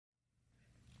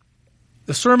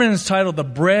The sermon is titled, The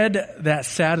Bread That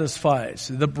Satisfies.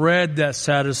 The Bread That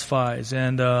Satisfies.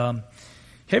 And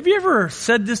have you ever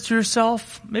said this to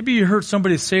yourself? Maybe you heard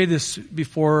somebody say this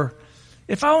before.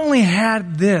 If I only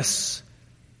had this,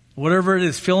 whatever it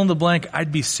is, fill in the blank,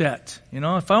 I'd be set.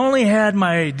 If I only had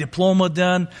my diploma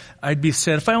done, I'd be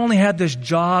set. If I only had this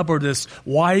job or this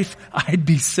wife, I'd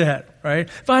be set, right?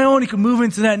 If I only could move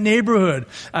into that neighborhood,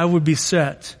 I would be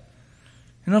set.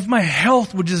 If my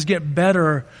health would just get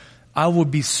better, I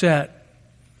would be set.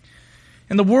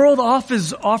 And the world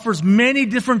offers many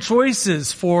different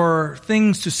choices for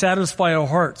things to satisfy our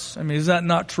hearts. Is that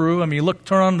not true?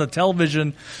 Turn on the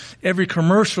television, every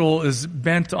commercial is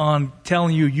bent on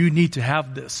telling you need to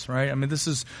have this, right? This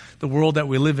is the world that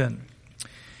we live in.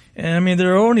 And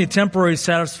they're only temporary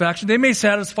satisfaction. They may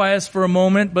satisfy us for a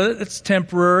moment, but it's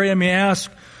temporary. Ask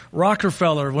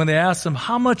Rockefeller when they asked him,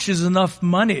 how much is enough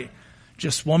money?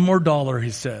 Just one more dollar,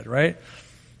 he said, right?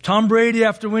 Tom Brady,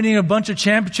 after winning a bunch of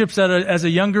championships as a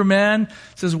younger man,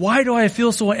 says, why do I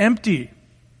feel so empty?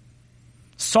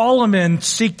 Solomon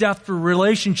seeked after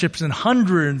relationships and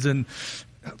hundreds and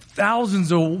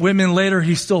thousands of women later,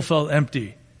 he still felt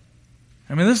empty.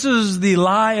 This is the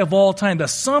lie of all time,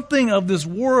 that something of this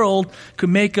world could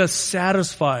make us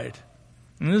satisfied.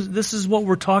 And this is what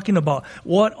we're talking about.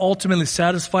 What ultimately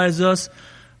satisfies us?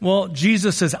 Well,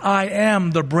 Jesus says, I am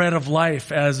the bread of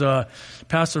life, as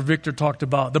Pastor Victor talked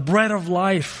about, the bread of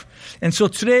life. And so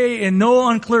today, in no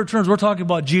unclear terms, we're talking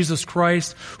about Jesus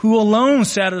Christ, who alone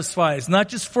satisfies, not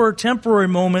just for a temporary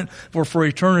moment, but for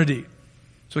eternity.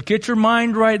 So get your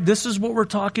mind right. This is what we're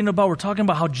talking about. We're talking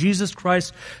about how Jesus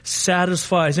Christ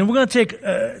satisfies. And we're going to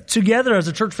take, together as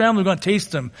a church family, we're going to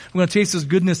taste Him. We're going to taste His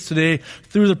goodness today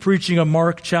through the preaching of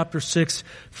Mark chapter 6,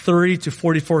 30 to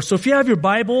 44. So if you have your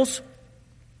Bibles,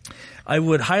 I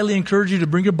would highly encourage you to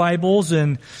bring your Bibles,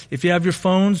 and if you have your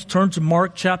phones, turn to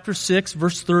Mark chapter 6,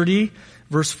 verse 30,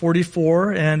 verse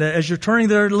 44. And as you're turning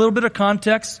there, a little bit of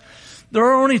context. There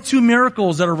are only two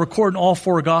miracles that are recorded in all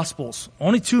four Gospels.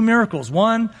 Only two miracles.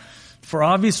 One, for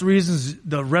obvious reasons,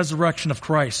 the resurrection of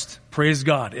Christ. Praise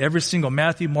God. Every single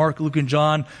Matthew, Mark, Luke, and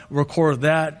John record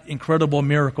that incredible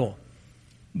miracle.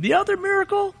 The other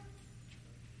miracle,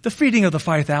 the feeding of the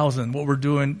 5,000, what we're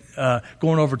doing,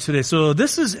 going over today. So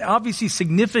this is obviously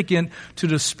significant to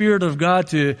the Spirit of God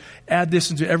to add this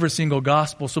into every single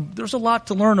gospel. So there's a lot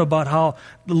to learn about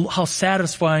how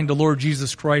satisfying the Lord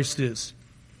Jesus Christ is.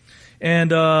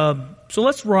 And so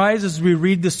let's rise as we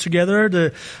read this together.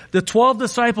 The 12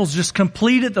 disciples just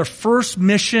completed their first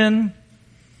mission,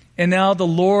 and now the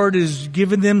Lord is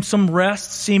giving them some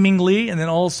rest, seemingly, and then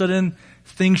all of a sudden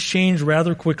things change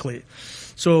rather quickly.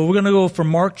 So we're going to go from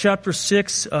Mark chapter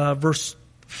 6, verse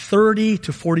 30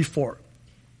 to 44.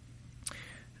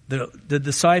 The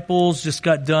disciples just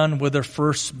got done with their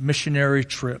first missionary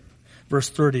trip. Verse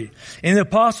 30. And the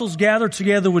apostles gathered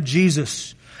together with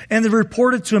Jesus, and they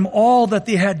reported to him all that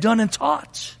they had done and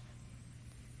taught.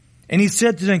 And he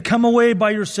said to them, come away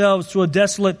by yourselves to a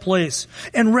desolate place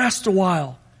and rest a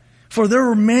while. For there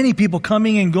were many people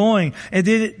coming and going, and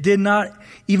they did not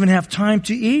even have time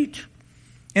to eat.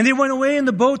 And they went away in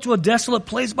the boat to a desolate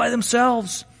place by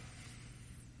themselves.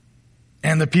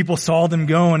 And the people saw them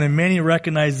going, and many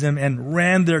recognized them and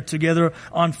ran there together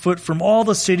on foot from all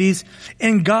the cities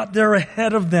and got there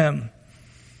ahead of them.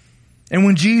 And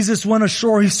when Jesus went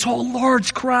ashore, he saw a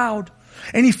large crowd,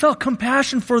 and he felt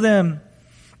compassion for them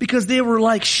because they were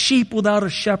like sheep without a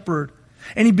shepherd.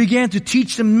 And he began to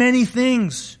teach them many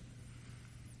things.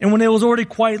 And when it was already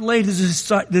quite late,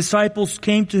 his disciples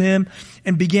came to him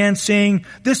and began saying,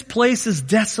 this place is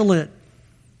desolate,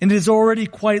 and it is already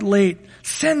quite late.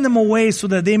 Send them away so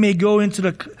that they may go into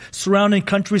the surrounding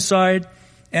countryside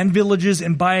and villages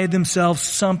and buy themselves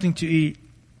something to eat.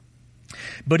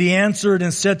 But he answered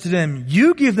and said to them,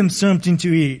 you give them something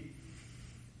to eat.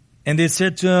 And they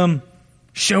said to him,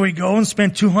 shall we go and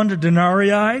spend 200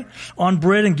 denarii on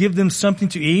bread and give them something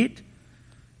to eat?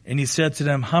 And he said to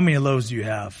them, how many loaves do you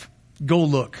have? Go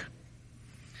look.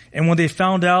 And when they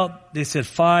found out, they said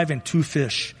 5 and 2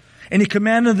 fish. And he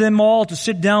commanded them all to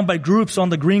sit down by groups on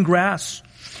the green grass.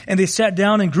 And they sat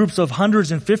down in groups of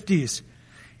hundreds and fifties.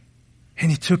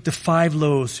 And he took the 5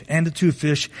 loaves and the 2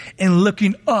 fish, and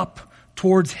looking up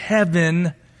towards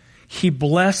heaven, he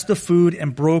blessed the food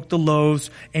and broke the loaves,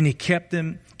 and he kept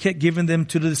giving them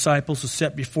to the disciples to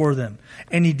set before them.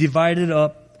 And he divided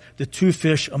up the 2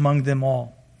 fish among them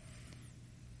all.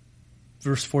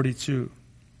 Verse 42.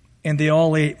 And they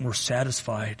all ate and were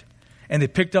satisfied. And they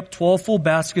picked up 12 full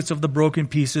baskets of the broken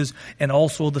pieces and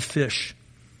also the fish.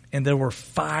 And there were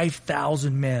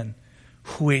 5,000 men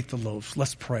who ate the loaves.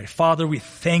 Let's pray. Father, we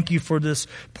thank you for this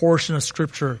portion of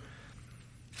Scripture.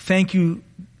 Thank you,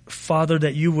 Father,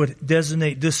 that you would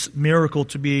designate this miracle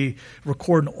to be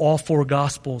recorded in all 4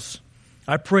 Gospels.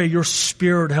 I pray your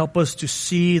Spirit help us to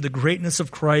see the greatness of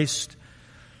Christ.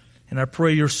 And I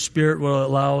pray your Spirit will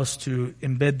allow us to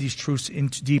embed these truths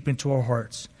deep into our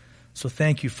hearts. So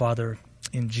thank you, Father.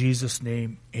 In Jesus'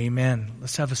 name, amen.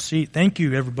 Let's have a seat. Thank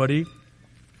you, everybody.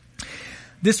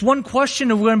 This one question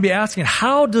that we're going to be asking,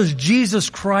 how does Jesus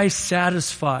Christ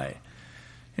satisfy?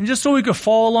 And just so we could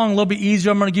follow along a little bit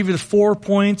easier, I'm going to give you the 4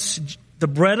 points. The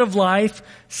bread of life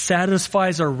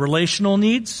satisfies our relational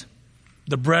needs.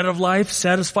 The bread of life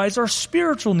satisfies our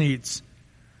spiritual needs.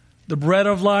 The bread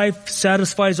of life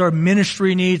satisfies our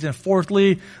ministry needs. And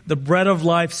fourthly, the bread of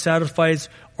life satisfies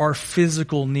our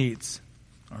physical needs.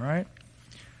 All right?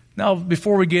 Now,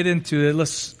 before we get into it,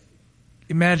 let's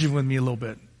imagine with me a little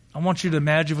bit. I want you to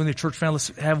imagine with me, church family, let's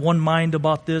have one mind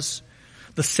about this.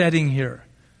 The setting here.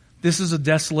 This is a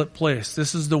desolate place.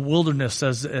 This is the wilderness,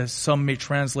 as some may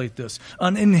translate this.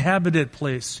 Uninhabited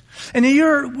place. And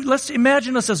let's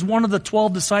imagine us as one of the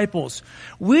 12 disciples.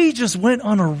 We just went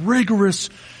on a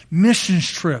rigorous missions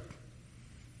trip.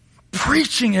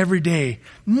 Preaching every day,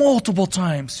 multiple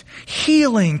times.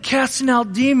 Healing, casting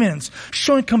out demons,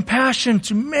 showing compassion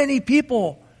to many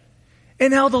people. And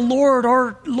now the Lord,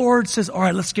 our Lord says, all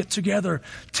right, let's get together.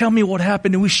 Tell me what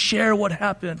happened. And we share what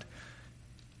happened.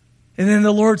 And then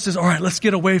the Lord says, all right, let's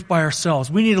get away by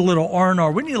ourselves. We need a little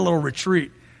R&R. We need a little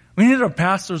retreat. We need a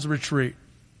pastor's retreat.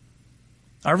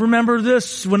 I remember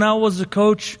this when I was a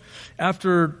coach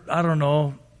after,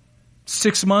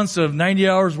 6 months of 90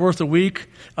 hours worth a week,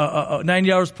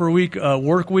 90 hours per week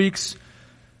work weeks.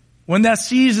 When that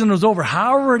season was over,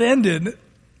 however it ended,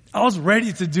 I was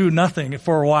ready to do nothing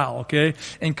for a while, okay?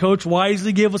 And Coach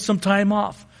wisely gave us some time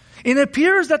off. And it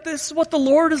appears that this is what the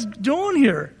Lord is doing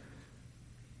here.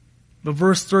 But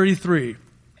verse 33,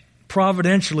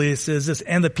 providentially it says this,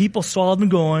 and the people saw them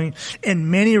going, and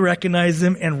many recognized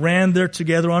them and ran there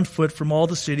together on foot from all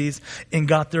the cities and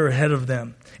got there ahead of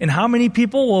them. And how many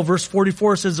people? Well, verse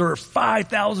 44 says there are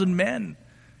 5,000 men.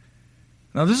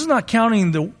 Now this is not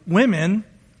counting the women.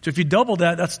 So if you double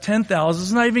that, that's 10,000.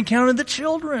 It's not even counting the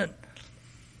children.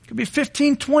 It could be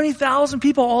 15, 20,000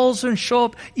 people all of a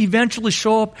sudden eventually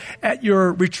show up at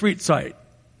your retreat site.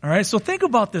 All right, so think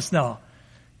about this now.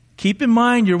 Keep in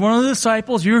mind, you're one of the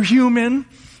disciples, you're human,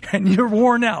 and you're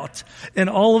worn out. And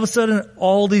all of a sudden,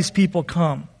 all these people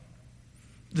come.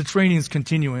 The training is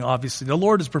continuing, obviously. The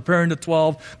Lord is preparing the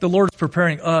 12. The Lord is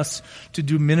preparing us to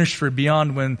do ministry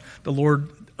beyond when the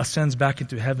Lord ascends back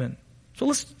into heaven. So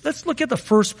let's look at the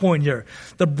first point here.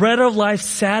 The bread of life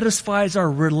satisfies our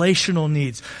relational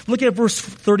needs. Look at verse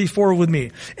 34 with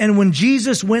me. And when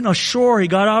Jesus went ashore, he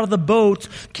got out of the boat,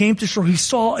 came to shore, he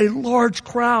saw a large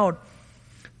crowd.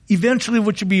 Eventually,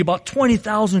 which would be about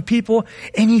 20,000 people,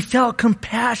 and he felt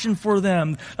compassion for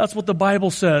them. That's what the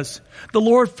Bible says. The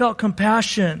Lord felt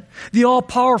compassion. The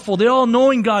all-powerful, the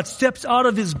all-knowing God steps out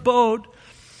of his boat,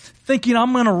 thinking,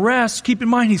 I'm going to rest. Keep in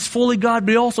mind, he's fully God,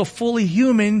 but also fully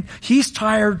human. He's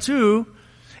tired too.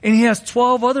 And he has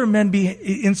 12 other men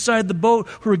inside the boat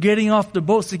who are getting off the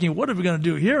boat thinking, what are we going to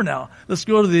do here now? Let's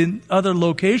go to the other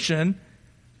location.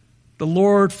 The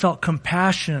Lord felt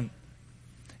compassion.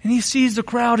 And he sees the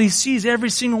crowd. He sees every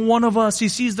single one of us. He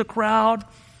sees the crowd.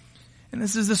 And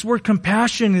this word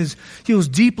compassion he was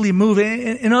deeply moved.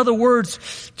 In other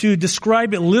words, to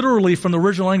describe it literally from the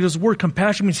original language, the word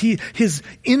compassion means his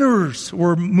inners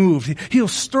were moved. He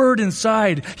was stirred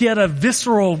inside. He had a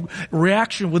visceral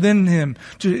reaction within him.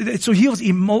 So he was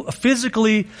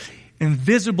physically and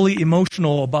visibly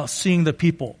emotional about seeing the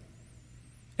people.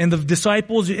 And the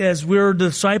disciples, as we're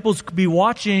disciples could be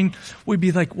watching, we'd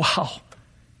be like, wow.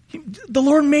 The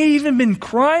Lord may even been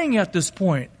crying at this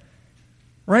point.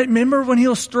 Right? Remember when he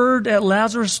was stirred at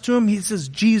Lazarus' tomb, he says,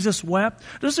 Jesus wept.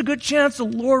 There's a good chance the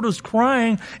Lord was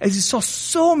crying as he saw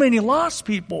so many lost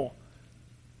people.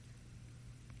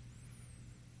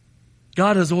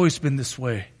 God has always been this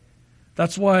way.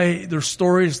 That's why there's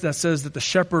stories that says that the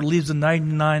shepherd leaves the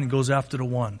 99 and goes after the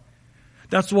one.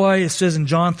 That's why it says in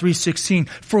John 3:16,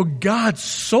 for God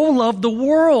so loved the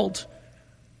world.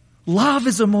 Love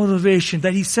is a motivation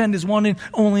that he sent his one and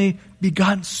only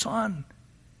begotten Son.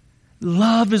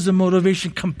 Love is a motivation,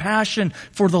 compassion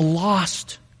for the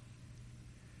lost.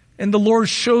 And the Lord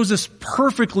shows us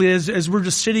perfectly as we're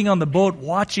just sitting on the boat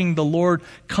watching the Lord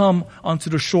come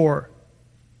onto the shore.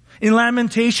 In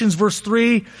Lamentations, verse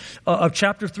 3 of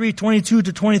chapter 3, 22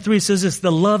 to 23, it says this,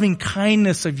 the loving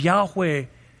kindness of Yahweh,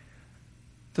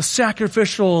 the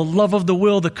sacrificial love of the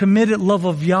will, the committed love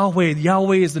of Yahweh.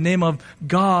 Yahweh is the name of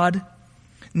God.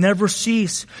 Never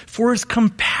cease. For his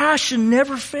compassion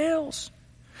never fails.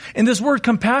 And this word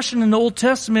compassion in the Old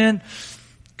Testament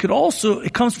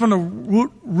it comes from the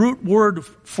root word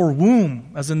for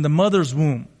womb, as in the mother's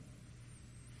womb.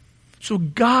 So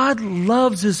God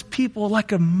loves his people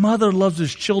like a mother loves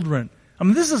his children. I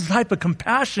mean, this is the type of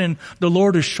compassion the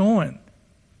Lord is showing.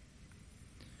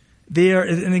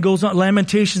 And it goes on,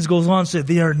 Lamentations goes on to say,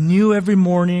 they are new every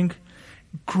morning.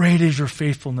 Great is your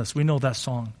faithfulness. We know that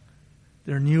song.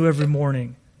 They're new every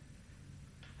morning.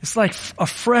 It's like a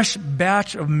fresh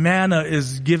batch of manna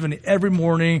is given every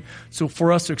morning, so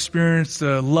for us to experience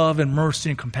the love and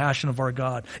mercy and compassion of our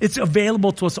God. It's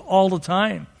available to us all the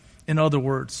time, in other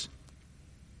words.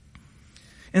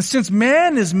 And since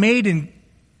man is made in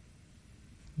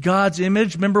God's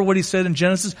image, remember what he said in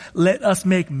Genesis? Let us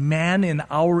make man in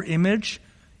our image,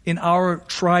 in our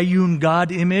triune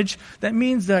God image. That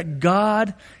means that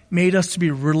God made us to be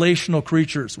relational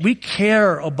creatures. We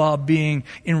care about being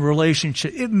in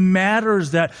relationship. It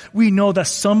matters that we know that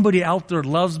somebody out there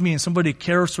loves me and somebody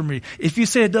cares for me. If you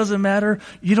say it doesn't matter,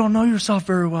 you don't know yourself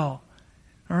very well.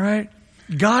 All right?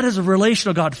 God is a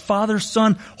relational God. Father,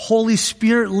 Son, Holy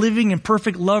Spirit, living in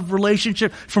perfect love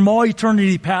relationship from all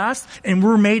eternity past, and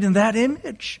we're made in that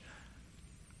image.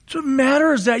 So it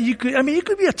matters that you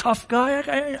could be a tough guy.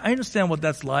 I understand what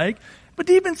that's like. But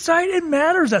deep inside, it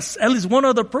matters that at least one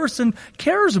other person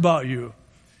cares about you.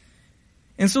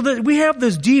 And so that we have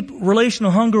this deep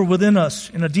relational hunger within us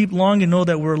and a deep longing to know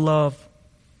that we're loved.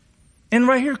 And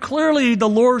right here, clearly, the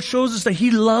Lord shows us that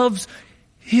he loves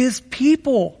his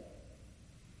people.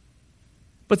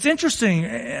 But it's interesting.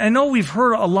 I know we've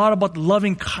heard a lot about the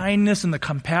loving kindness and the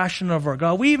compassion of our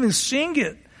God. We even sing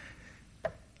it.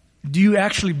 Do you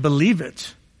actually believe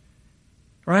it?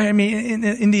 Right? I mean,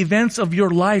 in the events of your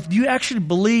life, do you actually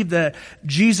believe that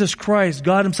Jesus Christ,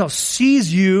 God himself,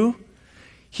 sees you,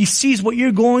 he sees what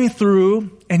you're going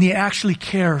through, and he actually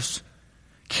cares?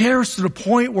 Cares to the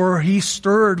point where he's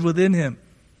stirred within him.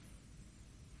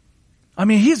 I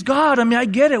mean, he's God. I mean, I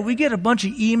get it. We get a bunch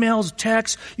of emails,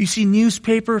 texts, you see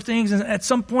newspaper things, and at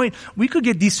some point, we could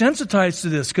get desensitized to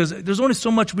this because there's only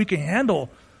so much we can handle.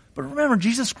 But remember,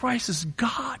 Jesus Christ is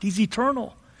God. He's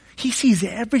eternal. He sees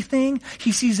everything.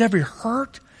 He sees every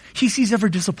hurt. He sees every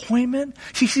disappointment.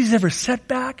 He sees every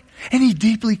setback. And he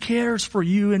deeply cares for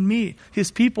you and me,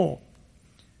 his people.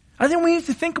 I think we need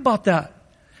to think about that.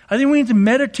 I think we need to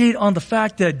meditate on the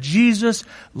fact that Jesus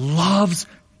loves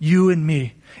you and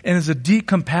me and has a deep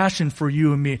compassion for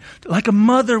you and me, like a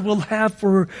mother will have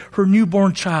for her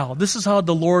newborn child. This is how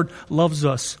the Lord loves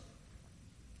us.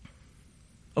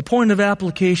 A point of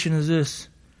application is this.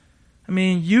 I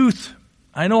mean, youth,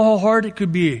 I know how hard it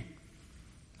could be.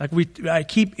 I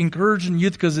keep encouraging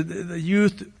youth because the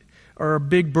youth are a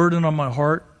big burden on my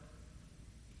heart.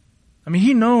 I mean,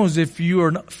 he knows if you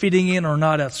are fitting in or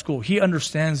not at school. He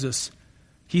understands this.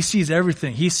 He sees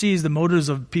everything. He sees the motives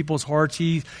of people's hearts.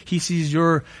 He sees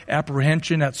your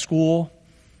apprehension at school.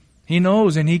 He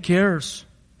knows and he cares.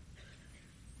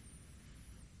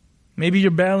 Maybe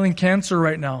you're battling cancer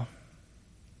right now.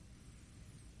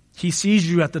 He sees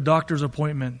you at the doctor's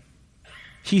appointment.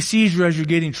 He sees you as you're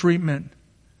getting treatment.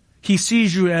 He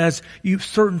sees you as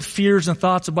certain fears and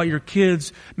thoughts about your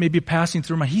kids may be passing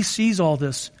through mind. He sees all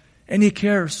this and he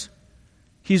cares.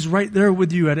 He's right there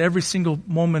with you at every single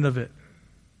moment of it.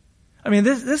 I mean,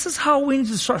 this is how we need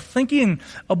to start thinking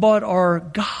about our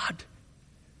God.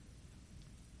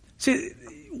 See,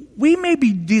 we may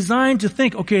be designed to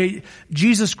think, okay,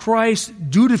 Jesus Christ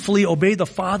dutifully obeyed the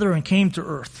Father and came to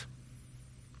earth.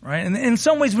 Right? And in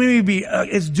some ways, we may be,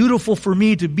 it's dutiful for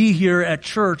me to be here at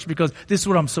church because this is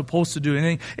what I'm supposed to do.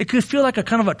 And it could feel like a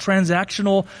kind of a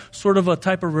transactional sort of a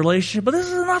type of relationship, but this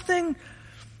is nothing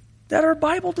that our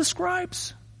Bible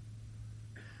describes.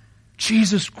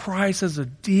 Jesus Christ has a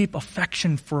deep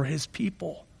affection for his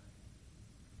people.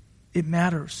 It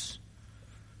matters.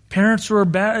 Parents who are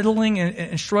battling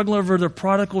and struggling over their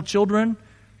prodigal children,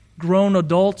 grown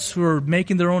adults who are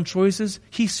making their own choices,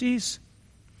 he sees.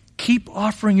 Keep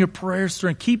offering your prayers to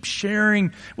him. Keep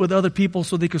sharing with other people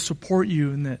so they can support you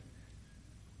in it.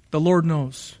 The Lord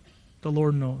knows. The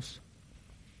Lord knows.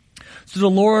 So the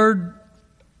Lord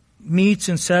meets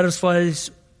and satisfies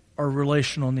our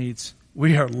relational needs.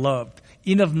 We are loved.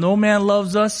 Even if no man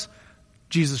loves us,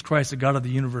 Jesus Christ, the God of the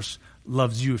universe,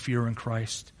 loves you if you're in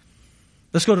Christ.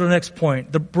 Let's go to the next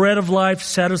point. The bread of life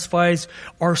satisfies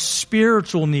our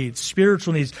spiritual needs.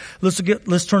 Spiritual needs.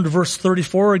 Let's turn to verse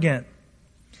 34 again.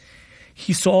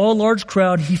 He saw a large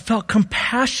crowd. He felt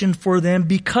compassion for them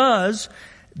because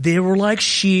they were like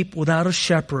sheep without a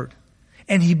shepherd.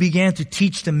 And he began to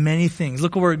teach them many things.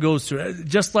 Look where it goes to.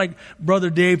 Just like Brother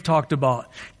Dave talked about.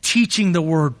 Teaching the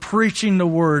word, preaching the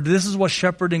word. This is what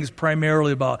shepherding is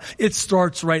primarily about. It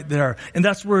starts right there. And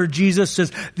that's where Jesus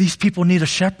says, these people need a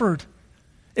shepherd.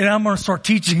 And I'm going to start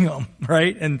teaching them,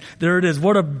 right? And there it is.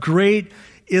 What a great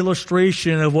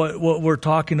illustration of what we're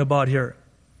talking about here.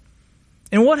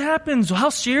 And what happens? How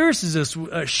serious is this?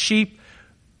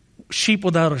 Sheep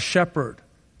without a shepherd.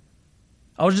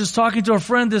 I was just talking to a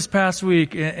friend this past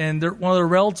week, and one of their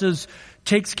relatives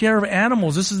takes care of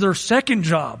animals. This is their second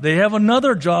job. They have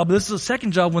another job. This is a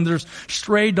second job. When there's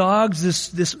stray dogs,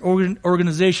 this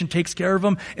organization takes care of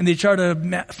them, and they try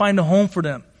to find a home for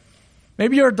them.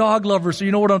 Maybe you're a dog lover, so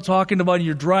you know what I'm talking about.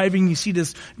 You're driving, you see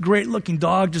this great-looking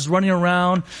dog just running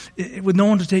around with no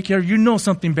one to take care of. You know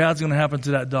something bad's going to happen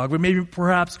to that dog. But maybe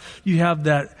perhaps you have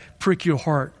that prick your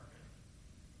heart.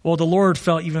 Well, the Lord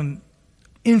felt even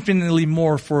infinitely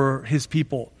more for his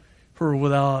people who are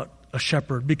without a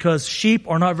shepherd, because sheep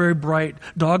are not very bright.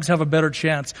 Dogs have a better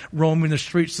chance roaming the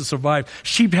streets to survive.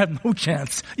 Sheep have no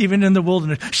chance, even in the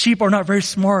wilderness. Sheep are not very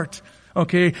smart.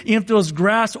 Okay, even if there's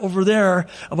grass over there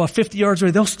about 50 yards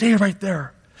away, they'll stay right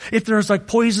there. If there's like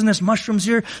poisonous mushrooms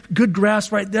here, good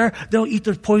grass right there, they'll eat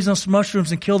the poisonous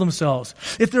mushrooms and kill themselves.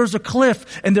 If there's a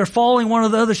cliff and they're following one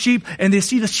of the other sheep and they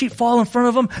see the sheep fall in front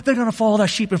of them, they're going to follow that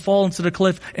sheep and fall into the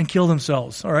cliff and kill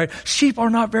themselves. All right. Sheep are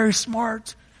not very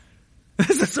smart.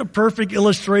 This is a perfect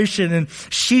illustration. And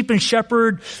sheep and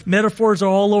shepherd metaphors are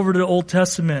all over the Old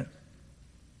Testament.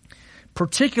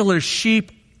 Particular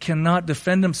sheep cannot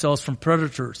defend themselves from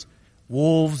predators,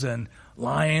 wolves and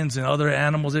lions and other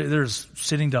animals. There's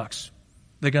sitting ducks.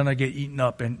 They're going to get eaten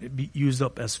up and be used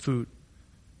up as food.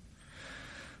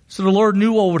 So the Lord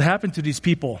knew what would happen to these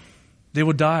people. They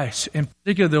would die. In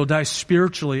particular, they would die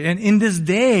spiritually. And in this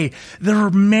day, there are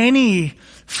many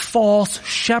false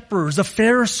shepherds. The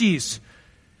Pharisees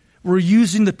were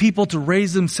using the people to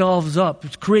raise themselves up,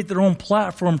 to create their own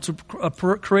platform, to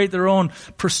create their own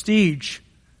prestige.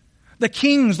 The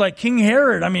kings, like King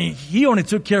Herod, he only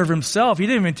took care of himself. He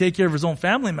didn't even take care of his own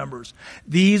family members.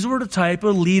 These were the type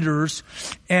of leaders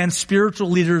and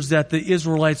spiritual leaders that the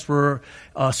Israelites were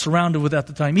surrounded with at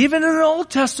the time. Even in the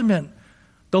Old Testament,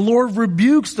 the Lord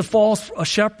rebukes the false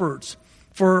shepherds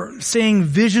for saying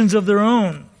visions of their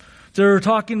own. They're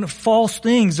talking false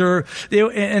things, they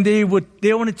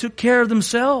only took care of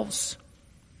themselves.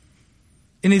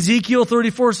 In Ezekiel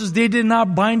 34 it says they did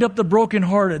not bind up the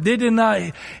brokenhearted. They did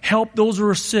not help those who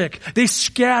were sick. They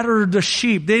scattered the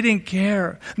sheep. They didn't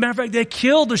care. Matter of fact, they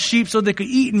killed the sheep so they could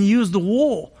eat and use the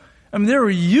wool. They were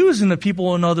using the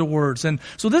people, in other words. And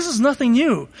so this is nothing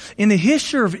new. In the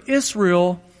history of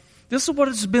Israel, this is what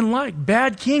it's been like.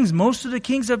 Bad kings. Most of the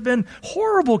kings have been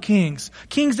horrible kings.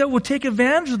 Kings that would take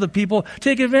advantage of the people,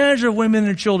 take advantage of women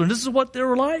and children. This is what they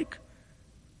were like.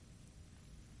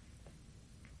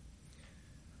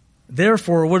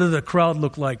 Therefore, what did the crowd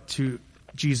look like to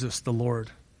Jesus, the Lord?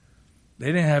 They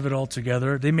didn't have it all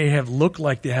together. They may have looked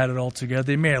like they had it all together.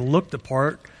 They may have looked the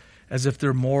part as if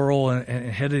they're moral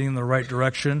and heading in the right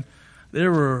direction. They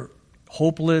were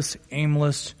hopeless,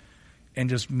 aimless, and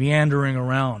just meandering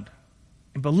around.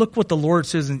 But look what the Lord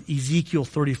says in Ezekiel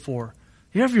 34.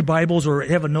 If you have your Bibles or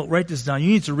have a note, write this down. You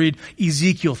need to read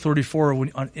Ezekiel 34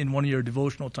 in one of your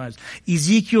devotional times.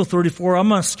 Ezekiel 34, I'm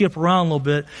going to skip around a little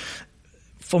bit.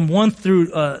 From 1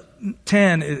 through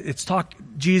 10, it's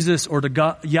Jesus or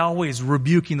Yahweh is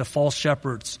rebuking the false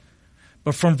shepherds.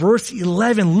 But from verse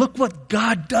 11, look what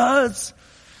God does.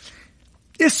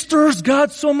 It stirs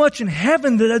God so much in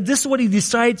heaven that this is what he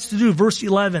decides to do. Verse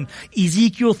 11,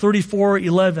 Ezekiel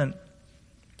 34:11,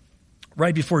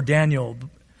 right before Daniel,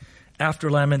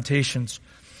 after Lamentations.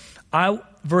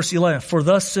 Verse 11, for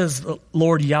thus says the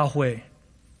Lord Yahweh,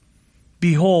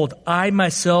 behold, I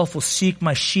myself will seek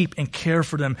my sheep and care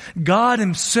for them. God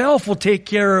himself will take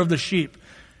care of the sheep.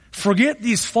 Forget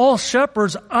these false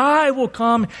shepherds. I will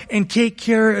come and take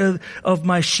care of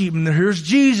my sheep. And here's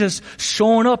Jesus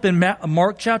showing up in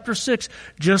Mark chapter 6,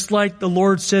 just like the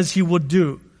Lord says he would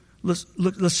do.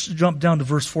 Let's jump down to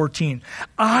verse 14.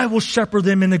 I will shepherd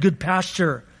them in a good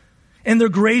pasture, and their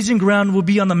grazing ground will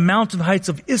be on the mountain heights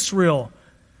of Israel.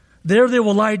 There they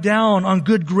will lie down on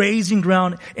good grazing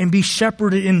ground and be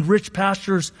shepherded in rich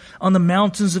pastures on the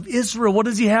mountains of Israel. What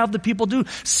does he have the people do?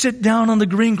 Sit down on the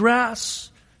green grass.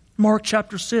 Mark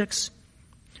chapter 6,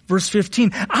 verse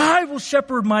 15. I will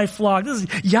shepherd my flock. This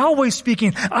is Yahweh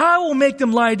speaking. I will make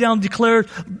them lie down, declared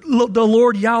the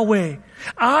Lord Yahweh.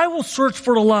 I will search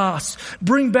for the lost,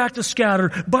 bring back the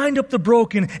scattered, bind up the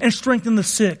broken, and strengthen the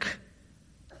sick.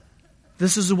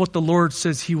 This is what the Lord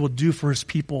says he will do for his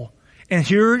people. And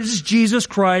here is Jesus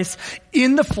Christ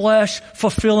in the flesh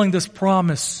fulfilling this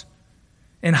promise.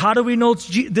 And how do we know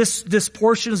this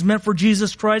portion is meant for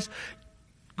Jesus Christ?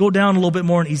 Go down a little bit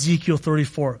more in Ezekiel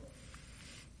 34,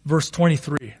 verse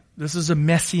 23. This is a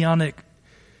messianic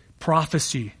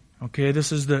prophecy. Okay,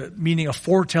 this is the meaning of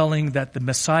foretelling that the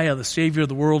Messiah, the Savior of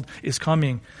the world, is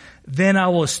coming. Then I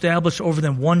will establish over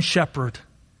them one shepherd.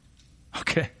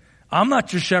 Okay, I'm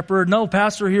not your shepherd. No,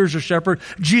 pastor here is your shepherd.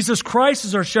 Jesus Christ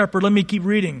is our shepherd. Let me keep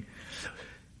reading.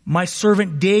 My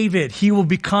servant David, he will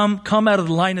come out of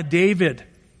the line of David.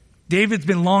 David's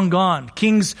been long gone.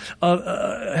 Kings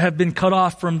have been cut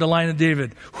off from the line of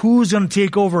David. Who's going to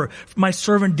take over? My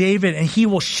servant David, and he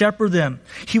will shepherd them.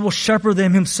 He will shepherd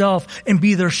them himself and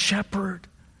be their shepherd.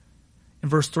 In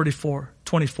verse 24,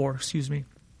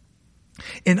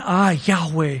 and I,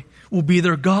 Yahweh, will be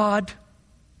their God.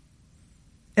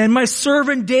 And my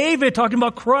servant David, talking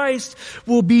about Christ,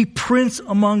 will be prince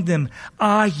among them.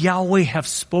 I, Yahweh, have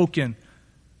spoken.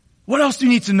 What else do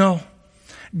you need to know?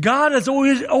 God has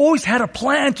always had a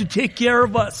plan to take care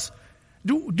of us.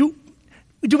 Do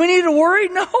we need to worry?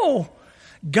 No.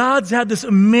 God's had this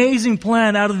amazing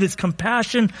plan out of His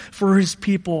compassion for His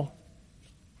people.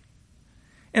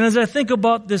 And as I think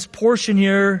about this portion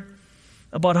here,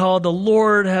 about how the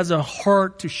Lord has a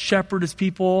heart to shepherd His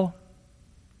people,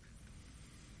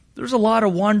 there's a lot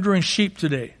of wandering sheep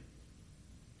today.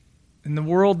 In the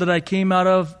world that I came out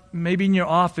of, maybe in your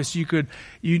office, you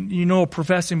know a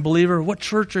professing believer. What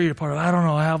church are you a part of? I don't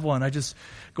know, I have one. I just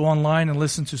go online and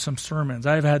listen to some sermons.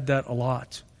 I've had that a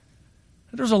lot.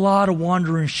 There's a lot of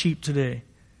wandering sheep today.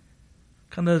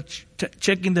 Kind of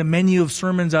checking the menu of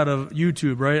sermons out of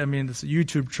YouTube, right? I mean, it's a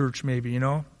YouTube church maybe, you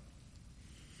know?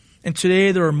 And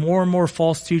today there are more and more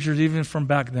false teachers, even from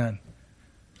back then.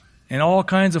 And all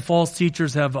kinds of false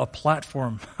teachers have a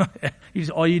platform.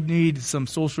 All you need is some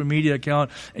social media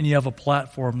account, and you have a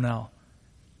platform now.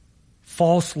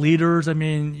 False leaders, I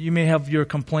mean, you may have your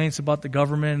complaints about the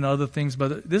government and other things,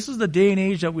 but this is the day and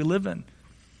age that we live in.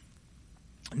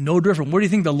 No different. What do you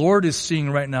think the Lord is seeing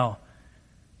right now?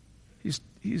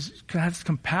 He's has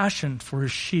compassion for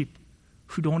His sheep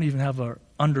who don't even have an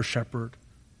under shepherd.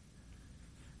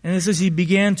 And it says He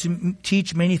began to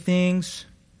teach many things.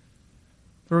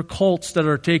 There are cults that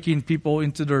are taking people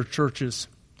into their churches.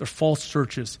 They're false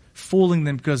churches, fooling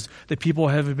them because the people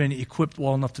haven't been equipped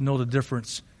well enough to know the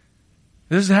difference.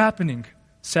 This is happening,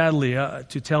 sadly,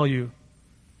 to tell you.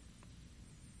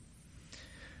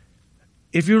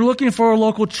 If you're looking for a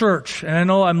local church, and I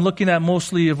know I'm looking at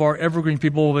mostly of our evergreen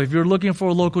people, but if you're looking for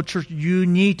a local church, you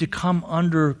need to come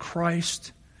under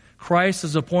Christ. Christ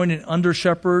has appointed under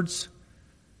shepherds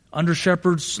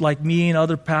like me and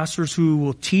other pastors who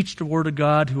will teach the Word of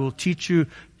God, who will teach you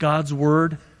God's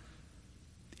Word.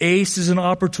 ACE is an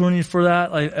opportunity for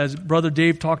that, as Brother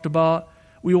Dave talked about.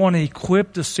 We want to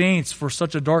equip the saints for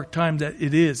such a dark time that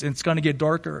it is, and it's going to get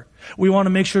darker. We want to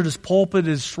make sure this pulpit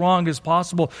is strong as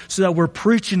possible so that we're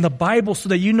preaching the Bible so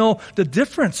that you know the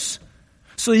difference.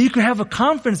 So that you can have a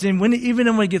confidence in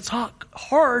even when it gets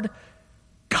hard,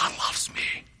 God loves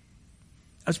me.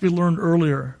 As we learned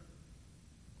earlier.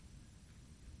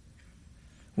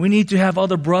 We need to have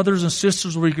other brothers and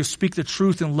sisters where you can speak the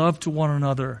truth and love to one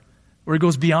another. Where it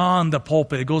goes beyond the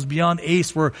pulpit. It goes beyond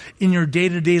ACE, where in your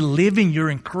day-to-day living,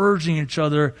 you're encouraging each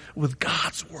other with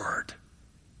God's Word.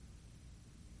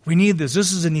 We need this.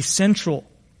 This is an essential.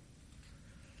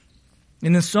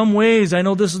 And in some ways, I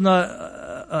know this is not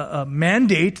a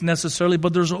mandate necessarily,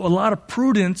 but there's a lot of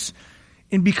prudence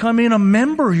in becoming a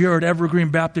member here at Evergreen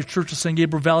Baptist Church of St.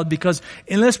 Gabriel Valley, because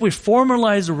unless we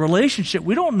formalize a relationship,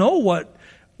 we don't know what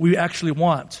we actually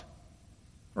want.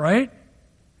 Right?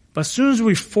 But as soon as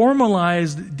we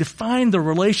define the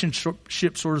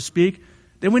relationship, so to speak,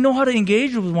 then we know how to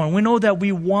engage with one. We know that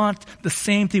we want the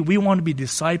same thing. We want to be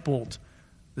discipled.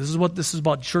 This is what this is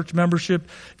about. Church membership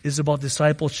is about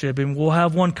discipleship. And we'll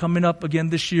have one coming up again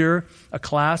this year, a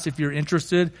class. If you're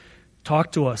interested,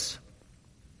 talk to us.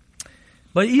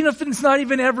 But even if it's not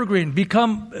even evergreen,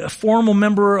 become a formal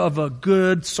member of a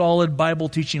good, solid,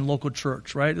 Bible-teaching local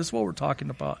church, right? That's what we're talking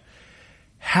about.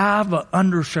 Have an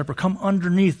under-shepherd. Come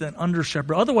underneath an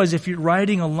under-shepherd. Otherwise, if you're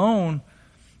riding alone,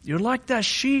 you're like that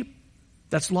sheep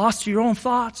that's lost to your own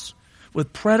thoughts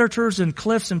with predators and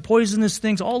cliffs and poisonous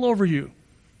things all over you.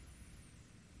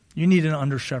 You need an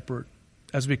under-shepherd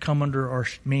as we come under our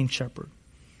main shepherd.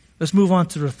 Let's move on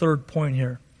to the third point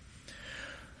here.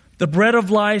 The bread of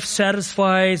life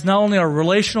satisfies not only our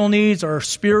relational needs, our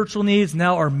spiritual needs,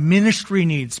 now our ministry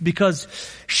needs. Because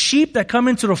sheep that come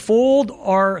into the fold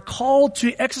are called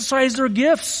to exercise their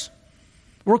gifts.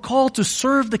 We're called to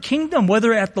serve the kingdom,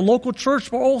 whether at the local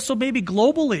church or also maybe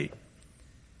globally.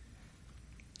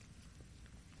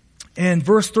 And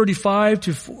verse 35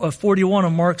 to 41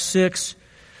 of Mark 6,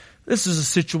 this is a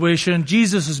situation.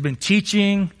 Jesus has been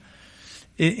teaching.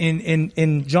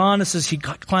 In John, it says he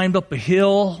climbed up a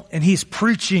hill and he's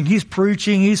preaching.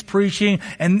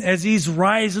 And as he's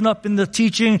rising up in the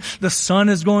teaching, the sun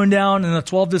is going down and the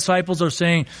 12 disciples are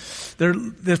saying, they're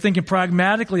thinking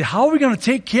pragmatically, how are we going to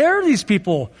take care of these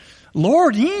people?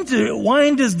 Lord, you need to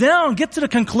wind this down, get to the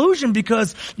conclusion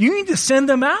because you need to send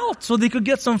them out so they could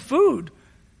get some food.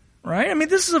 Right? I mean,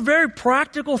 this is a very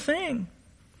practical thing.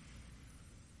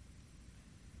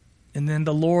 And then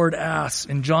the Lord asks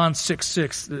in John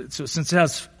 6:6, so since it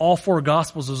has all four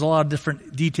Gospels, there's a lot of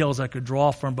different details I could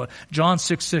draw from, but John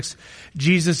 6:6,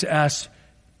 Jesus asked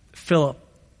Philip,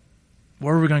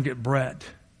 where are we going to get bread?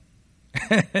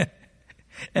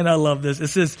 And I love this. It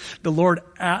says the Lord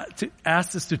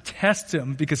asked us to test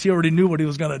him because he already knew what he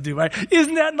was going to do, right?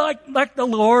 Isn't that like the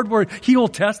Lord where he will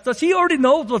test us? He already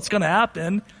knows what's going to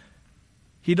happen.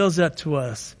 He does that to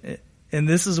us. And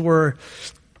this is where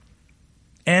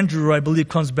Andrew, I believe,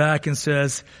 comes back and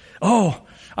says, oh,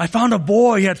 I found a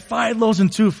boy. He had 5 loaves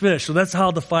and 2 fish. So that's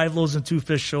how the 5 loaves and 2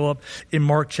 fish show up in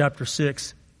Mark chapter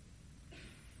 6.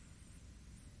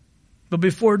 But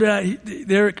before that,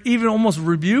 they're even almost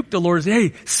rebuked the Lord.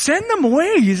 Hey, send them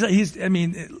away.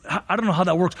 I don't know how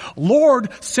that works. Lord,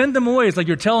 send them away. It's like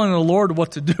you're telling the Lord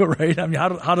what to do, right? I mean,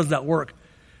 how does that work?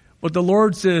 But the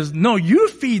Lord says, no, you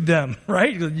feed them,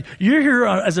 right? You're here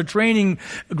as a training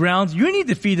grounds. You need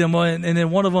to feed them. And then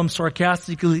one of them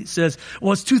sarcastically says,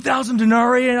 well, it's 2,000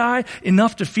 denarii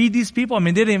enough to feed these people? I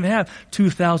mean, they didn't even have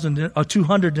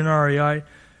 200 denarii.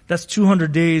 That's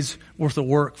 200 days worth of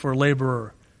work for a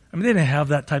laborer. I mean, they didn't have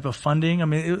that type of funding. I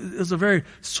mean, it was a very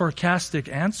sarcastic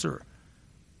answer.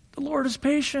 The Lord is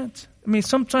patient. I mean,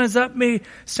 sometimes that may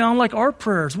sound like our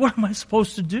prayers. What am I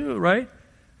supposed to do, right?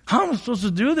 How am I supposed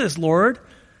to do this, Lord?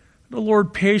 The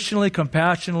Lord patiently,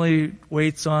 compassionately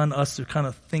waits on us to kind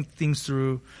of think things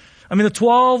through. I mean, the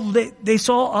 12, they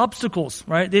saw obstacles,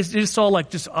 right? They just saw like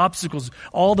just obstacles,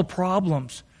 all the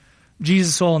problems.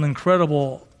 Jesus saw an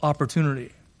incredible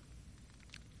opportunity.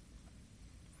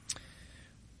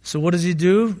 So what does he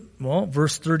do? Well,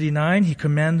 verse 39, he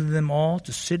commanded them all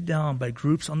to sit down by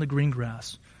groups on the green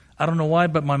grass. I don't know why,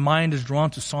 but my mind is drawn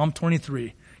to Psalm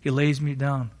 23. He lays me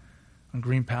down on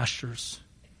green pastures.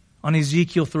 On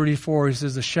Ezekiel 34, he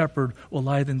says, the shepherd will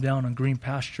lie them down on green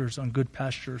pastures, on good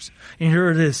pastures. And here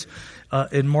it is,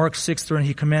 in Mark 6:30,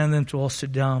 he commanded them to all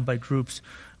sit down by groups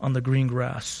on the green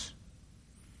grass.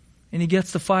 And he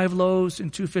gets the 5 loaves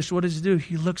and 2 fish. What does he do?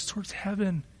 He looks towards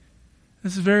heaven.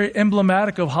 This is very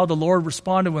emblematic of how the Lord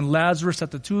responded when Lazarus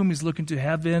at the tomb, he's looking to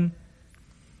heaven.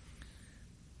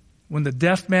 When the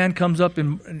deaf man comes up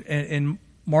in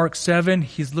Mark 7,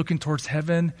 he's looking towards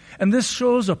heaven. And this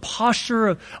shows a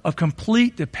posture of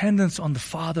complete dependence on the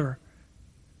Father.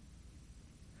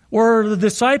 Where the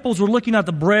disciples were looking at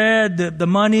the bread, the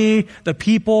money, the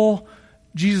people,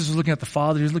 Jesus was looking at the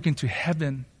Father. He was looking to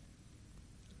heaven.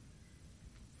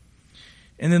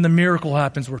 And then the miracle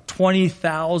happens where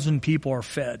 20,000 people are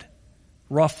fed.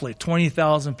 Roughly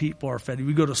 20,000 people are fed.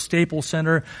 We go to Staples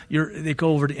Center, they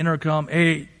go over to Intercom,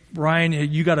 hey, Brian,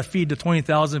 you got to feed the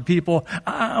 20,000 people.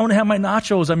 I want to have my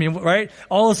nachos. I mean, right?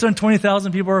 All of a sudden,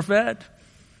 20,000 people are fed.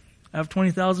 I have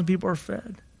 20,000 people are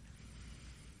fed.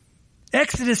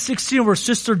 Exodus 16, where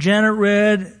Sister Janet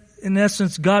read, in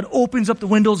essence, God opens up the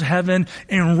windows of heaven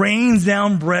and rains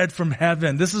down bread from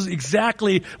heaven. This is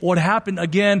exactly what happened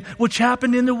again, which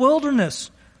happened in the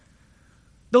wilderness.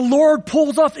 The Lord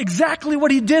pulls off exactly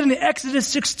what he did in Exodus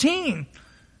 16.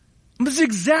 This is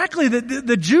exactly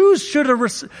the Jews should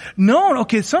have known.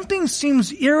 Okay, something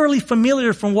seems eerily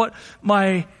familiar from what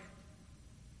my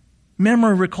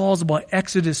memory recalls about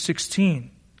Exodus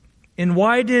 16. And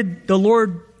why did the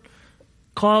Lord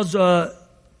cause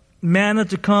manna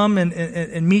to come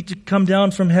and meat to come down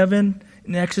from heaven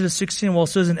in Exodus 16? Well, it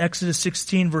says in Exodus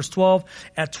 16, verse 12,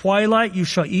 at twilight you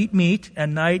shall eat meat, at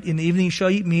night, in the evening you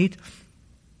shall eat meat,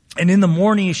 and in the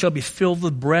morning you shall be filled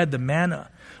with bread, the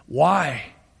manna. Why?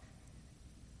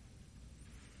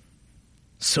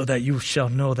 So that you shall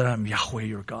know that I'm Yahweh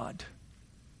your God.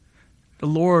 The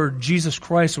Lord Jesus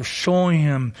Christ was showing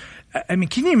him. I mean,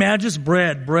 can you imagine this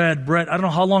bread? I don't know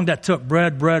how long that took.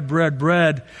 Bread,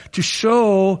 to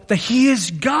show that he is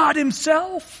God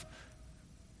himself.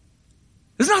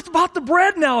 It's not about the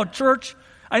bread now, church.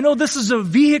 I know this is a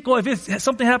vehicle. If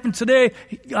something happened today,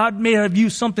 God may have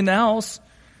used something else.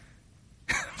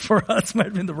 For us, it might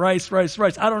have been the rice.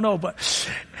 I don't know, but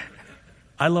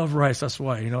I love rice, that's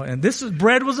why, And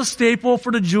bread was a staple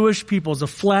for the Jewish people. It's a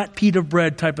flat pita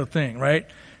bread type of thing, right?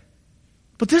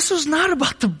 But this was not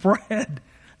about the bread.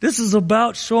 This is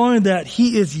about showing that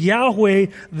He is Yahweh,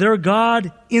 their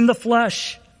God in the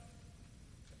flesh.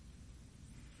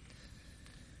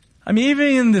 I mean, even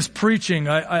in this preaching,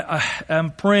 I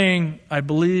am praying, I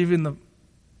believe in the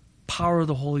power of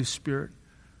the Holy Spirit.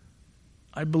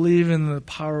 I believe in the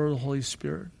power of the Holy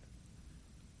Spirit.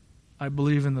 I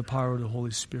believe in the power of the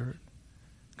Holy Spirit.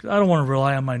 Because I don't want to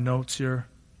rely on my notes here.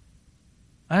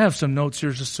 I have some notes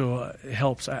here just so it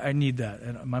helps. I need that.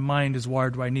 And my mind is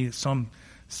wired where I need some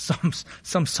signs,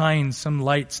 some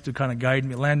lights to kind of guide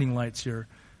me, landing lights here.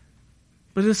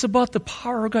 But it's about the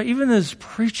power of God. Even as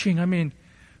preaching, I mean,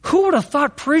 who would have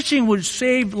thought preaching would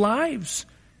save lives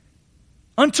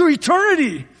unto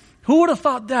eternity? Who would have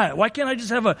thought that? Why can't I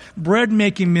just have a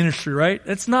bread-making ministry, right?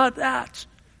 It's not that.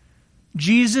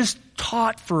 Jesus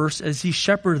taught first as He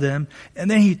shepherded them, and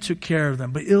then He took care of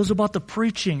them. But it was about the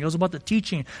preaching. It was about the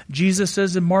teaching. Jesus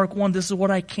says in Mark 1, this is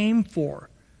what I came for.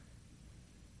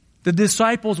 The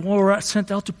disciples were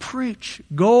sent out to preach.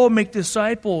 Go make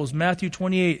disciples, Matthew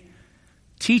 28,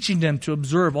 teaching them to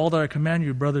observe all that I command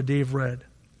you, Brother Dave read.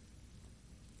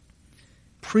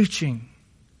 Preaching.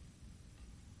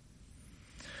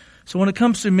 So when it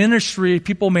comes to ministry,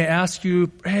 people may ask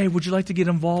you, hey, would you like to get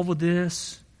involved with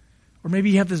this? Or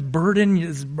maybe you have this burden,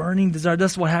 this burning desire.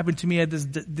 That's what happened to me. I had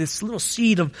this little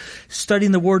seed of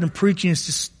studying the Word and preaching. It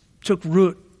just took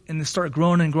root and it started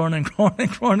growing and growing and growing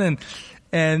and growing.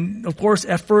 And of course,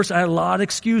 at first I had a lot of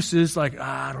excuses like,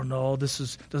 I don't know,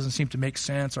 doesn't seem to make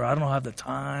sense, or I don't have the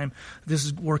time. This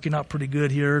is working out pretty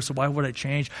good here, so why would I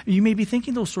change? You may be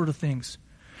thinking those sort of things.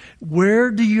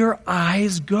 Where do your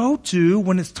eyes go to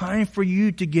when it's time for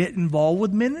you to get involved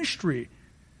with ministry?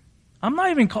 I'm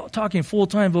not even talking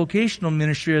full-time vocational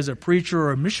ministry as a preacher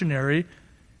or a missionary.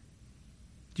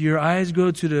 Do your eyes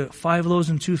go to the 5 loaves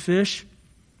and 2 fish?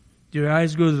 Do your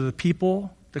eyes go to the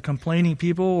people, the complaining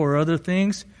people, or other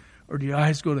things? Or do your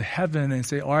eyes go to heaven and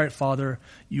say, all right, Father,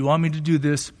 you want me to do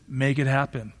this, make it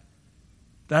happen?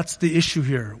 That's the issue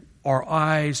here. Our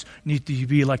eyes need to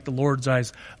be like the Lord's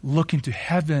eyes, looking to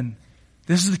heaven.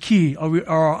 This is the key. Are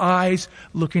our eyes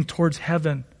looking towards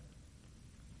heaven?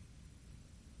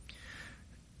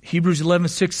 Hebrews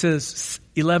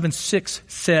 11:6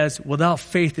 says, without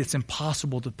faith it's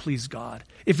impossible to please God.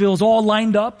 If it was all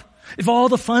lined up, if all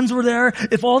the funds were there,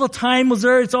 if all the time was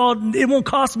there, it won't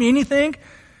cost me anything,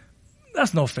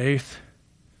 that's no faith.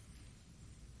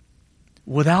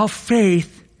 Without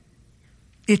faith,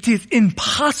 it is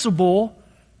impossible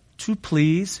to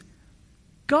please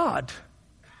God,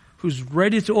 who's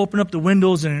ready to open up the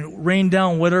windows and rain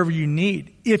down whatever you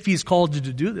need if He's called you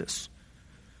to do this.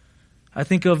 I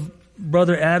think of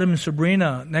Brother Adam and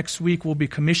Sabrina. Next week we'll be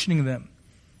commissioning them.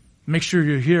 Make sure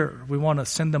you're here. We want to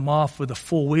send them off with the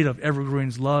full weight of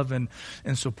Evergreen's love and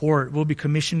support. We'll be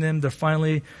commissioning them. They're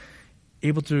finally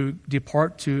able to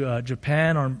depart to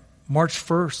Japan on March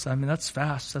 1st. I mean, that's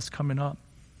fast. That's coming up.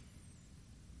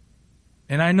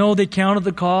 And I know they counted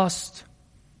the cost.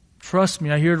 Trust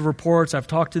me, I hear the reports. I've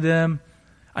talked to them.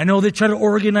 I know they try to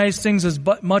organize things as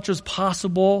much as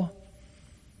possible.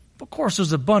 Of course,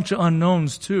 there's a bunch of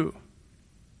unknowns too.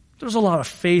 There's a lot of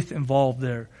faith involved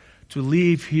there. To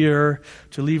leave here,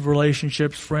 to leave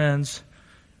relationships, friends,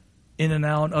 in and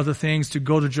out, other things, to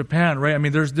go to Japan, right? I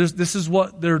mean, this is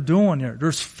what they're doing here.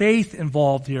 There's faith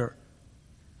involved here.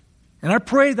 And I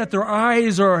pray that their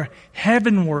eyes are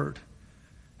heavenward.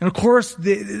 And of course,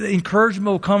 the encouragement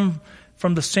will come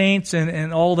from the saints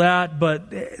and all that, but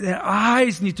their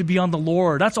eyes need to be on the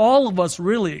Lord. That's all of us,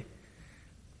 really.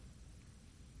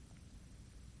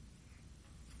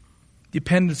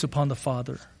 Dependence upon the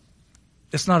Father.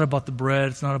 It's not about the bread.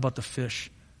 It's not about the fish.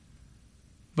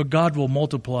 But God will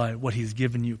multiply what He's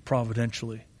given you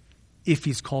providentially if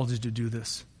He's called you to do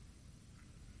this.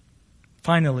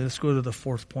 Finally, let's go to the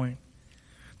 4th point.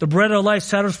 The bread of life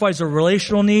satisfies our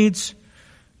relational needs,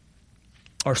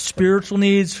 our spiritual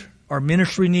needs, our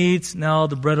ministry needs. Now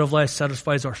the bread of life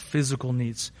satisfies our physical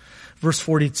needs. Verse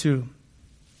 42.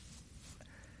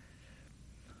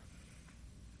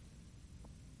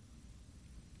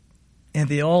 And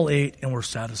they all ate and were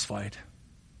satisfied.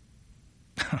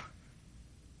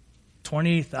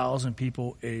 20,000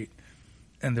 people ate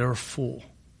and they were full.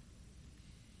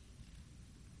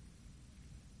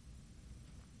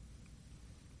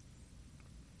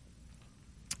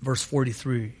 Verse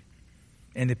 43.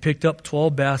 And they picked up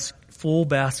 12 full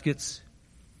baskets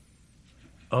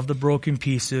of the broken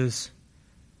pieces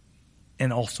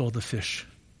and also the fish.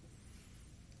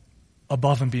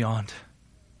 Above and beyond.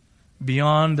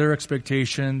 Beyond their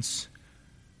expectations,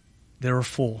 they were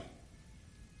full.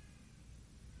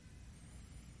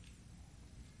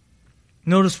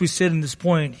 Notice we said in this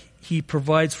point, He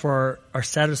provides for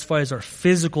satisfies our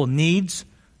physical needs,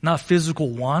 not physical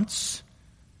wants.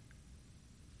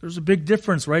 There's a big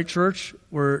difference, right, church?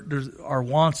 Where there's our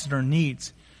wants and our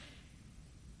needs.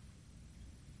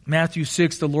 Matthew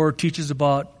 6, the Lord teaches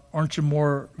about, aren't you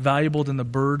more valuable than the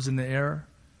birds in the air?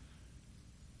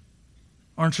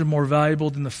 Aren't you more valuable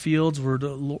than the fields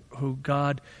who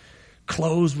God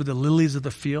clothes with the lilies of the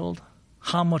field?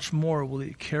 How much more will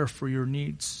He care for your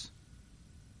needs?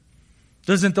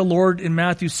 Doesn't the Lord in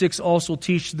Matthew 6 also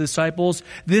teach the disciples,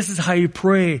 this is how you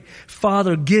pray,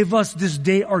 Father, give us this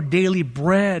day our daily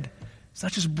bread. It's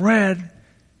not just bread.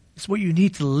 It's what you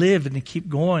need to live and to keep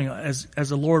going as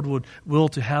the Lord would will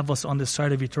to have us on this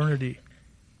side of eternity.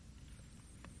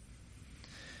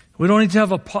 We don't need to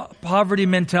have a poverty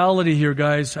mentality here,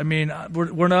 guys. I mean,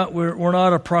 we're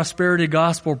not a prosperity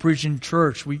gospel preaching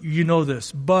church. You know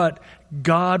this, but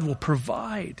God will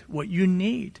provide what you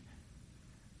need.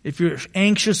 If you're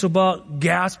anxious about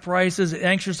gas prices,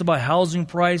 anxious about housing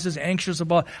prices, anxious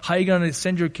about how you're going to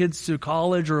send your kids to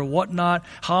college or whatnot,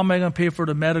 how am I going to pay for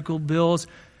the medical bills?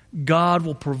 God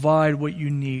will provide what you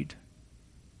need.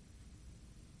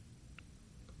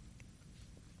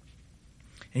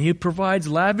 And He provides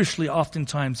lavishly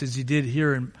oftentimes, as He did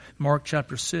here in Mark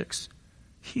chapter 6.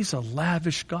 He's a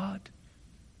lavish God.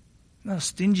 Not a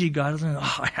stingy God. Doesn't,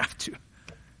 I have to.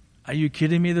 Are you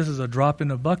kidding me? This is a drop in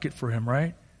the bucket for Him,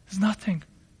 right? It's nothing.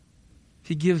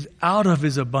 He gives out of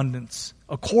His abundance,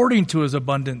 according to His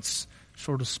abundance,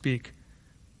 so to speak.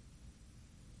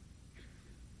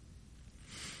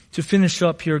 To finish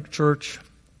up here, church,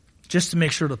 just to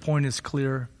make sure the point is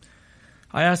clear,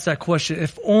 I asked that question,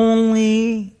 if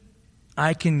only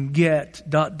I can get ...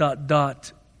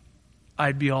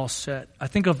 I'd be all set. I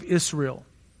think of Israel.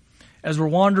 As we're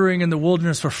wandering in the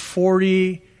wilderness for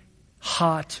 40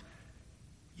 hot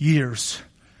years,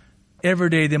 every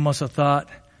day they must have thought,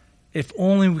 if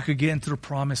only we could get into the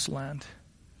promised land.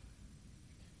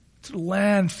 To the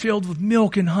land filled with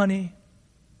milk and honey.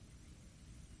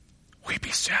 We'd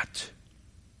be set.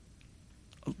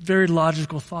 A very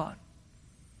logical thought.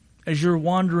 As you're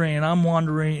wandering and I'm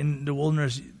wandering in the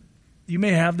wilderness, you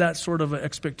may have that sort of an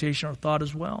expectation or thought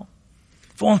as well.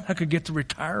 If only I could get to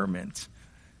retirement,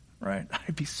 right?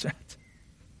 I'd be set.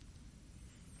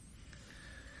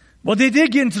 Well, they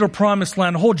did get into the promised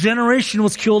land. A whole generation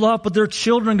was killed off, but their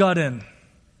children got in.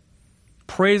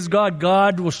 Praise God.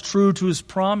 God was true to His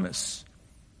promise.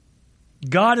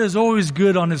 God is always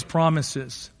good on His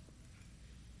promises.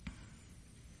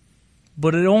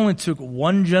 But it only took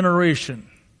one generation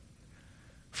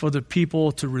for the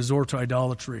people to resort to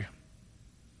idolatry.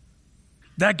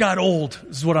 That got old,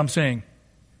 is what I'm saying.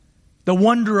 The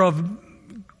wonder of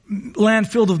land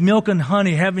filled with milk and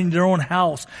honey, having their own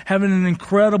house, having an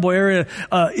incredible area.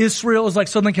 Israel is like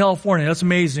Southern California. That's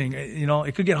amazing. You know,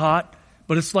 it could get hot,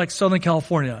 but it's like Southern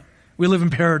California. We live in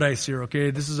paradise here,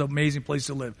 okay? This is an amazing place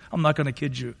to live. I'm not going to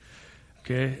kid you.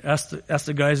 Okay, ask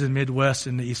the guys in the Midwest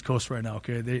and the East Coast right now.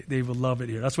 Okay, they would love it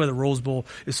here. That's why the Rose Bowl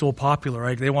is so popular.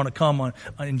 Right, they want to come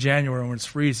in January when it's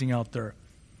freezing out there.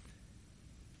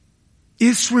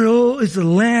 Israel is the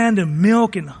land of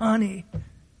milk and honey.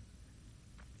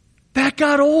 That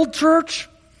got old, church,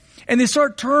 and they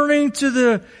start turning to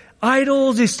the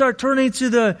idols. They start turning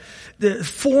to the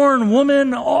foreign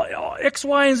woman, X,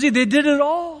 Y, and Z. They did it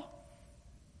all.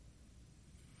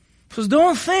 So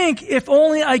don't think, if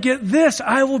only I get this,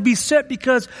 I will be set,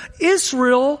 because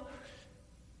Israel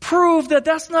proved that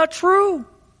that's not true.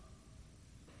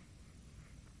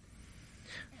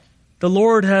 The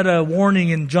Lord had a warning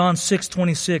in John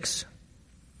 6:26.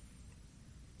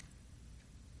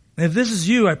 And if this is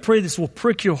you, I pray this will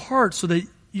prick your heart so that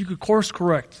you could course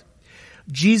correct.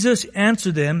 Jesus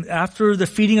answered them after the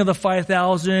feeding of the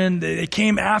 5,000. They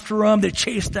came after him. They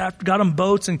chased after, got him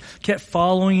boats and kept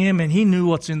following him, and he knew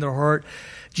what's in their heart.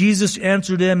 Jesus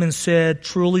answered them and said,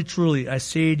 truly, truly, I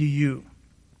say to you,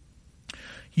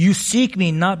 you seek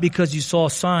me not because you saw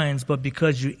signs, but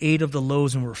because you ate of the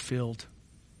loaves and were filled.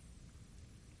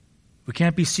 We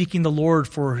can't be seeking the Lord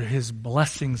for His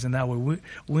blessings in that way.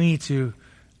 We need to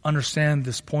understand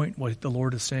this point, what the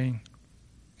Lord is saying.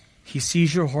 He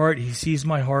sees your heart. He sees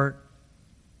my heart.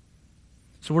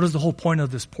 So what is the whole point of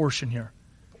this portion here?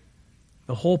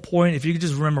 The whole point, if you could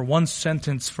just remember one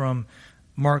sentence from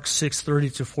Mark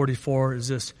 6:30-44, is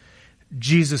this: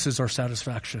 Jesus is our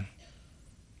satisfaction.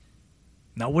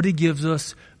 Not what He gives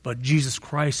us, but Jesus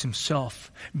Christ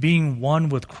Himself. Being one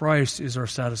with Christ is our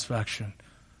satisfaction.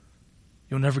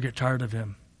 You'll never get tired of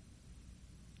Him.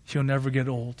 He'll never get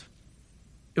old.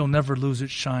 It'll never lose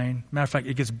its shine. Matter of fact,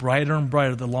 it gets brighter and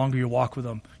brighter the longer you walk with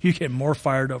Him. You get more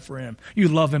fired up for Him. You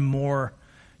love Him more.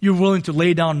 You're willing to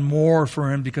lay down more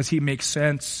for him because he makes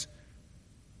sense.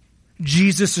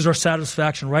 Jesus is our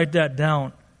satisfaction. Write that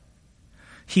down.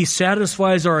 He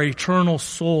satisfies our eternal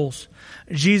souls.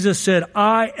 Jesus said,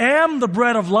 I am the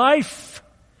bread of life.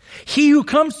 He who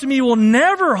comes to me will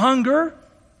never hunger,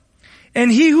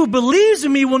 and he who believes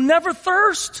in me will never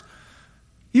thirst.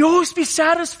 You always be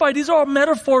satisfied. These are all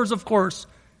metaphors, of course.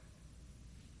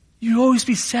 You always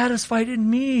be satisfied in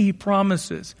me, he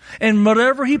promises. And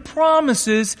whatever he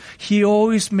promises, he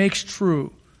always makes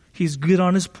true. He's good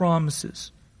on his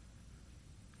promises.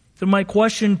 So my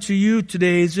question to you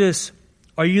today is this.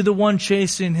 Are you the one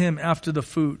chasing him after the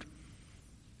food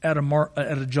at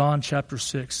a John chapter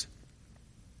 6?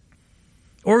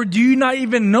 Or do you not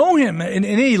even know him in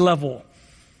any level?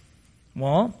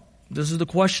 Well, this is the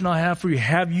question I have for you.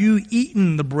 Have you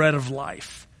eaten the bread of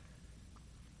life?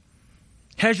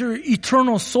 Has your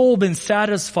eternal soul been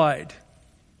satisfied?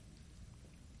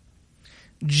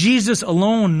 Jesus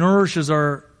alone nourishes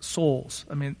our souls.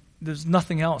 I mean, there's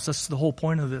nothing else. That's the whole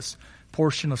point of this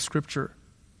portion of Scripture.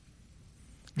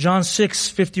 John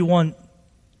 6:51,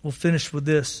 we'll finish with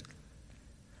this.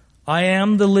 I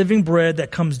am the living bread that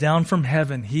comes down from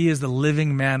heaven. He is the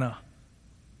living manna.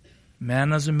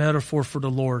 Manna is a metaphor for the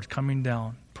Lord coming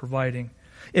down, providing.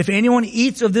 If anyone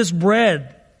eats of this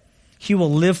bread, he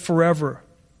will live forever.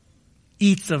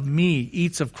 Eats of me,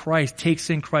 eats of Christ, takes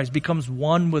in Christ, becomes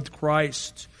one with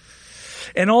Christ.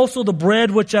 And also the bread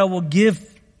which I will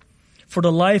give for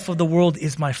the life of the world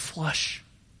is my flesh.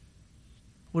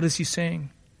 What is he saying?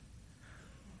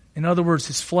 In other words,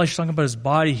 his flesh, talking about his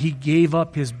body. He gave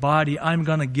up his body. I'm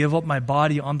going to give up my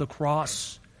body on the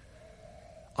cross.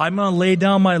 I'm going to lay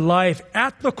down my life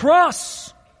at the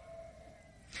cross.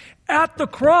 At the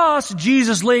cross,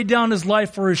 Jesus laid down his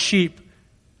life for his sheep.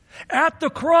 At the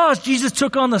cross, Jesus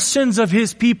took on the sins of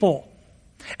his people.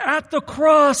 At the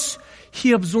cross,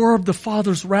 he absorbed the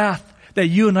Father's wrath that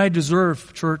you and I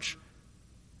deserve, church.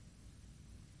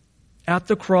 At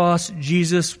the cross,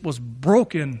 Jesus was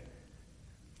broken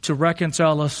to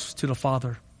reconcile us to the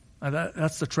Father.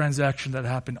 That's the transaction that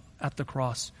happened at the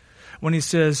cross. When he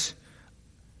says,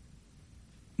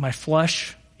 my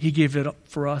flesh, he gave it up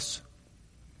for us.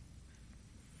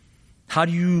 How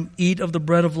do you eat of the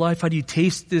bread of life? How do you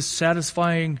taste this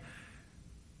satisfying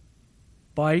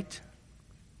bite?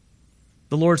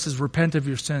 The Lord says, repent of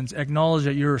your sins. Acknowledge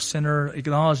that you're a sinner.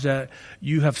 Acknowledge that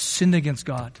you have sinned against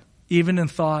God, even in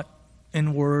thought,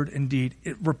 in word, in deed.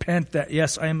 Repent that,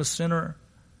 yes, I am a sinner.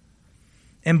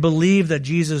 And believe that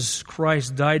Jesus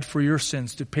Christ died for your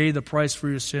sins, to pay the price for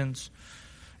your sins,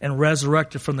 and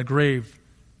resurrected from the grave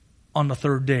on the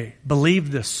third day.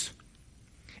 Believe this.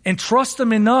 And trust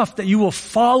him enough that you will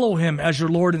follow him as your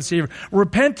Lord and Savior.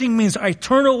 Repenting means I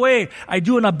turn away. I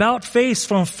do an about face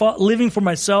from living for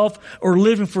myself or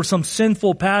living for some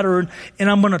sinful pattern, and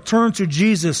I'm going to turn to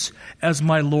Jesus as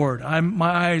my Lord. My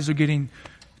eyes are getting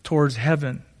towards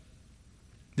heaven.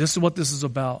 This is what this is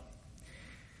about.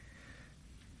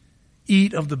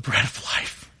 Eat of the bread of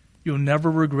life. You'll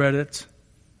never regret it,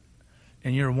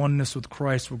 and your oneness with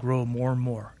Christ will grow more and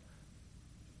more.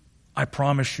 I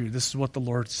promise you, this is what the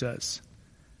Lord says.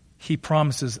 He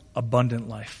promises abundant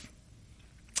life.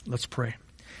 Let's pray.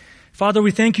 Father,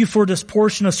 we thank you for this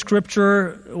portion of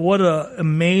Scripture. What an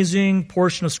amazing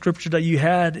portion of Scripture that you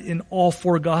had in all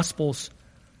four Gospels.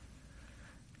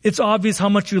 It's obvious how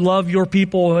much you love your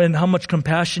people and how much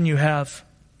compassion you have,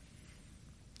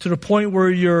 to the point where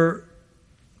your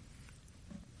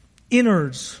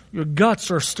innards, your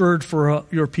guts are stirred for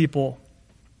your people.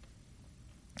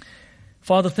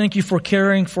 Father, thank you for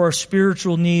caring for our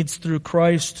spiritual needs through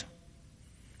Christ,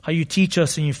 how you teach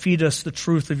us and you feed us the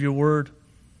truth of your word.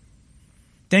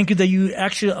 Thank you that you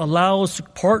actually allow us to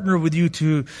partner with you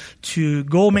to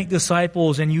go make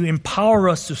disciples, and you empower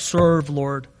us to serve,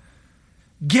 Lord.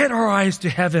 Get our eyes to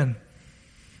heaven.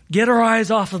 Get our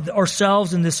eyes off of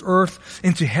ourselves and this earth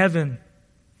into heaven.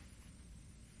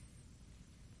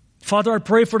 Father, I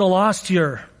pray for the lost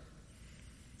here.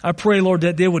 I pray, Lord,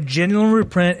 that they would genuinely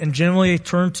repent and genuinely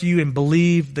turn to you and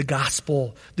believe the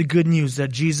gospel, the good news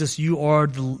that Jesus, you are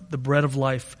the bread of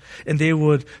life. And they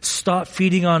would stop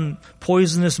feeding on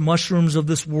poisonous mushrooms of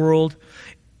this world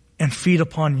and feed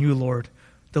upon you, Lord,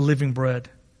 the living bread.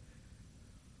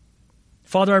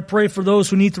 Father, I pray for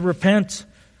those who need to repent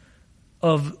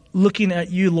of looking at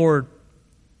you, Lord,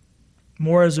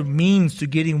 more as a means to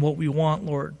getting what we want,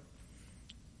 Lord.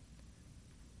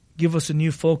 Give us a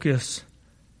new focus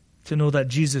to know that,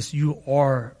 Jesus, you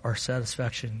are our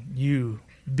satisfaction. You,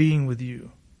 being with you,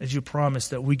 as you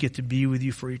promised that we get to be with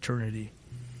you for eternity.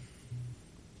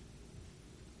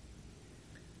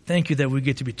 Thank you that we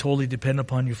get to be totally dependent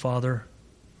upon you, Father.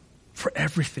 for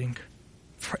everything.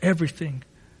 For everything.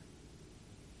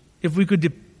 If we could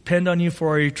depend on you for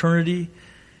our eternity,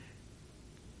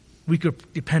 we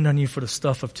could depend on you for the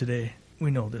stuff of today.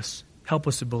 We know this. Help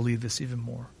us to believe this even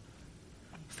more.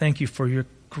 Thank you for your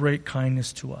great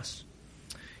kindness to us.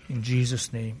 In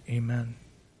Jesus' name, amen.